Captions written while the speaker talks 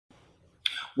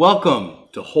Welcome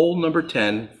to hole number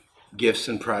 10, gifts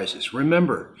and prizes.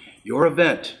 Remember, your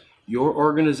event, your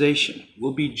organization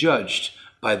will be judged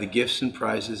by the gifts and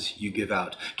prizes you give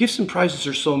out. Gifts and prizes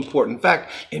are so important. In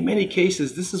fact, in many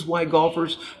cases, this is why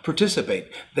golfers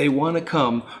participate. They want to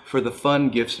come for the fun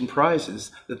gifts and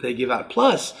prizes that they give out.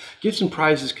 Plus, gifts and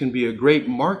prizes can be a great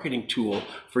marketing tool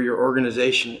for your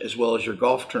organization as well as your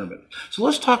golf tournament. So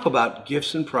let's talk about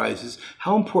gifts and prizes.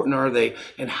 How important are they,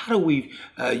 and how do we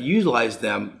utilize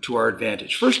them to our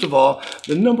advantage? First of all,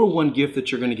 the number one gift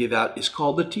that you're going to give out is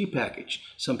called the Tee Package.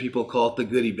 Some people call it the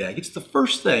goodie bag. It's the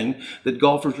first thing that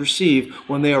golfers receive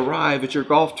when they arrive at your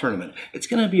golf tournament. It's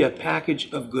going to be a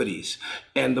package of goodies.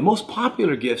 And the most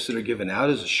popular gifts that are given out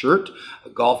is a shirt, a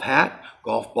golf hat,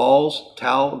 golf balls,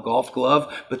 towel, golf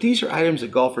glove. But these are items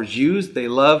that golfers use, they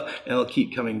love, and they'll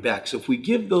keep coming back. So if we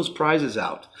give those prizes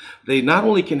out, they not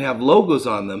only can have logos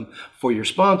on them for your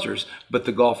sponsors, but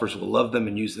the golfers will love them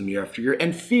and use them year after year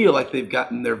and feel like they've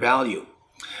gotten their value.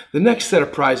 The next set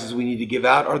of prizes we need to give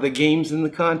out are the games and the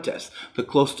contests. The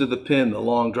close to the pin, the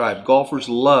long drive. Golfers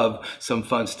love some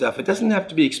fun stuff. It doesn't have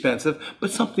to be expensive, but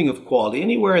something of quality,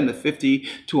 anywhere in the $50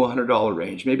 to $100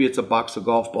 range. Maybe it's a box of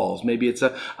golf balls. Maybe it's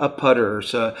a putter, or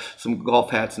some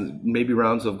golf hats, and maybe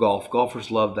rounds of golf.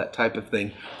 Golfers love that type of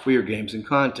thing for your games and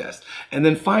contests. And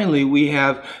then finally, we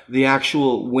have the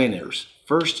actual winners.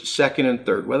 First, second, and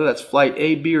third. Whether that's flight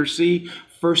A, B, or C,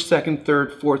 first, second,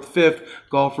 third, fourth, fifth,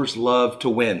 golfers love to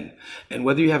win. And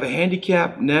whether you have a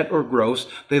handicap, net, or gross,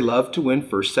 they love to win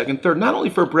first, second, third, not only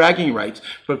for bragging rights,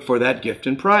 but for that gift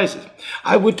and prizes.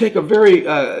 I would take a very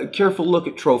careful look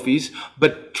at trophies,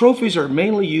 but trophies are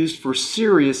mainly used for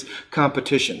serious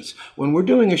competitions. When we're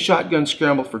doing a shotgun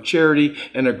scramble for charity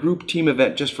and a group team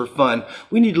event just for fun,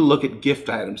 we need to look at gift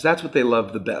items. That's what they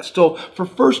love the best. So for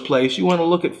first place, you want to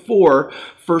look at 4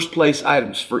 first place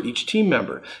items for each team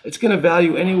member. It's going to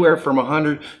value anywhere from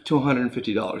 $100 to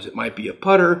 $150. It might be a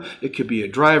putter, it could be a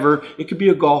driver, it could be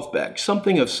a golf bag,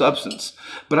 something of substance.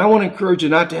 But I want to encourage you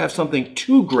not to have something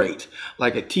too great,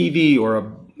 like a TV or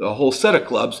a whole set of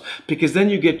clubs, because then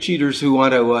you get cheaters who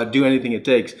want to do anything it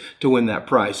takes to win that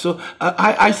prize. So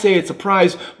I say it's a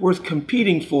prize worth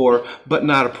competing for, but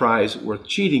not a prize worth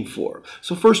cheating for.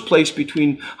 So first place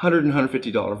between $100 and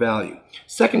 $150 value.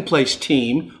 Second place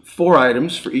team, 4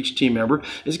 items for each team member,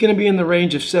 is going to be in the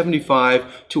range of $75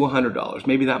 to $100.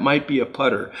 Maybe that might be a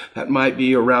putter, that might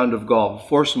be a round of golf, a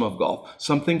foursome of golf,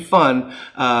 something fun,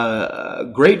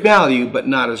 great value, but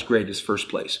not as great as first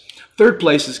place. Third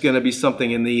place is going to be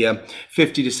something in the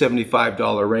 $50 to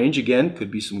 $75 range. Again,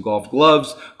 could be some golf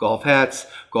gloves, golf hats,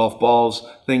 golf balls,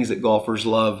 things that golfers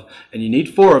love, and you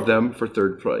need 4 of them for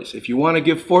third place. If you want to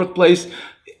give fourth place,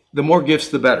 the more gifts,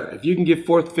 the better. If you can give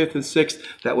 4th, 5th, and 6th,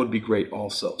 that would be great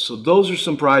also. So those are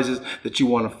some prizes that you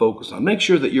want to focus on. Make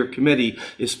sure that your committee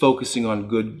is focusing on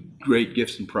great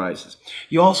gifts and prizes.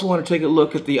 You also want to take a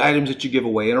look at the items that you give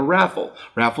away in a raffle.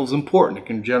 Raffle is important. It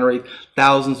can generate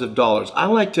thousands of dollars. I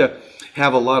like to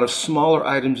have a lot of smaller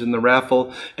items in the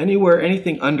raffle.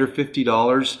 Anything under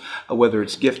 $50, whether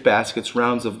it's gift baskets,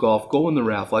 rounds of golf, go in the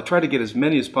raffle. I try to get as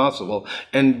many as possible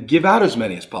and give out as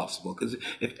many as possible, because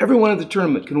if everyone at the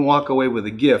tournament can walk away with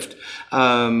a gift,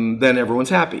 then everyone's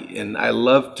happy. And I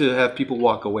love to have people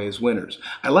walk away as winners.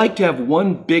 I like to have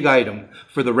one big item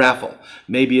for the raffle.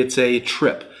 Maybe it's a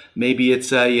trip. Maybe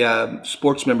it's a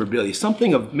sports memorabilia,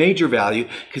 something of major value,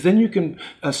 because then you can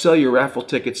sell your raffle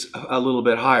tickets a little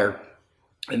bit higher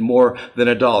and more than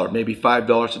 $1, maybe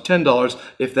 $5 to $10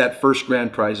 if that first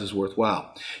grand prize is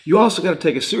worthwhile. You also got to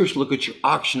take a serious look at your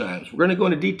auction items. We're going to go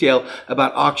into detail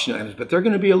about auction items, but they're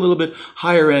going to be a little bit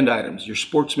higher end items. Your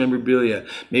sports memorabilia,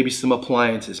 maybe some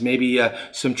appliances, maybe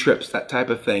some trips, that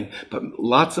type of thing. But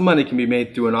lots of money can be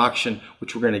made through an auction,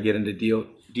 which we're going to get into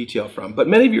detail from. But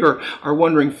many of you are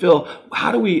wondering, Phil,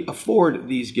 how do we afford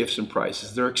these gifts and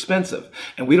prizes? They're expensive,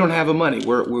 and we don't have the money.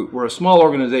 We're a small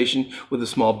organization with a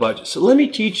small budget. So let me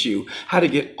teach you how to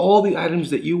get all the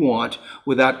items that you want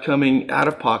without coming out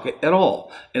of pocket at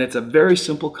all. And it's a very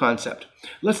simple concept.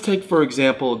 Let's take, for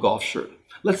example, a golf shirt.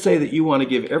 Let's say that you want to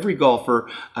give every golfer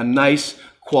a nice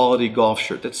quality golf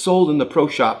shirt that's sold in the pro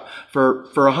shop for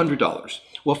 $100.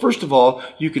 Well, first of all,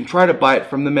 you can try to buy it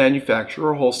from the manufacturer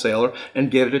or wholesaler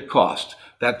and get it at cost.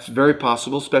 That's very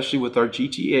possible, especially with our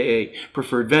GTAA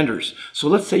preferred vendors. So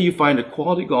let's say you find a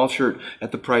quality golf shirt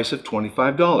at the price of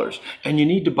 $25 and you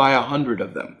need to buy 100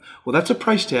 of them. Well, that's a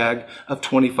price tag of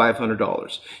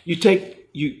 $2,500.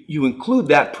 You include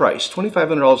that price,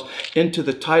 $2,500, into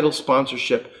the title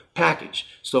sponsorship package.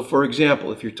 So for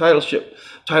example, if your title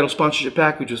sponsorship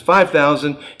package was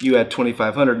 $5,000, you had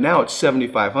 $2,500. Now it's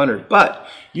 $7,500. But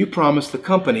you promised the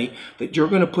company that you're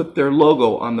going to put their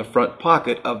logo on the front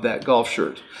pocket of that golf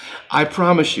shirt. I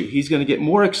promise you, he's going to get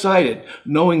more excited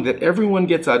knowing that everyone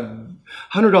gets a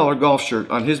 $100 golf shirt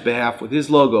on his behalf with his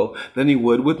logo than he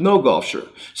would with no golf shirt.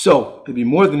 So he'd be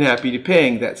more than happy to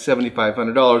paying that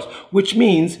 $7,500, which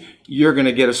means you're going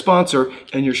to get a sponsor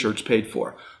and your shirt's paid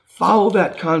for. Follow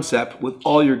that concept with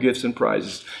all your gifts and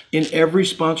prizes. In every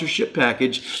sponsorship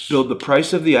package, build the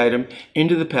price of the item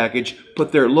into the package,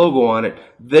 put their logo on it,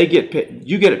 they get paid,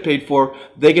 you get it paid for,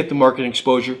 they get the marketing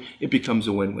exposure, it becomes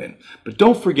a win-win. But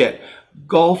don't forget,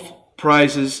 golf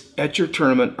prizes at your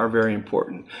tournament are very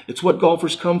important. It's what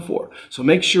golfers come for. So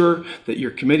make sure that your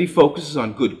committee focuses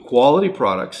on good quality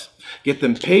products, get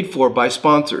them paid for by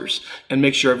sponsors, and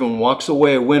make sure everyone walks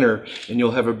away a winner, and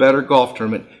you'll have a better golf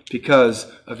tournament because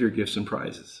of your gifts and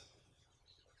prizes.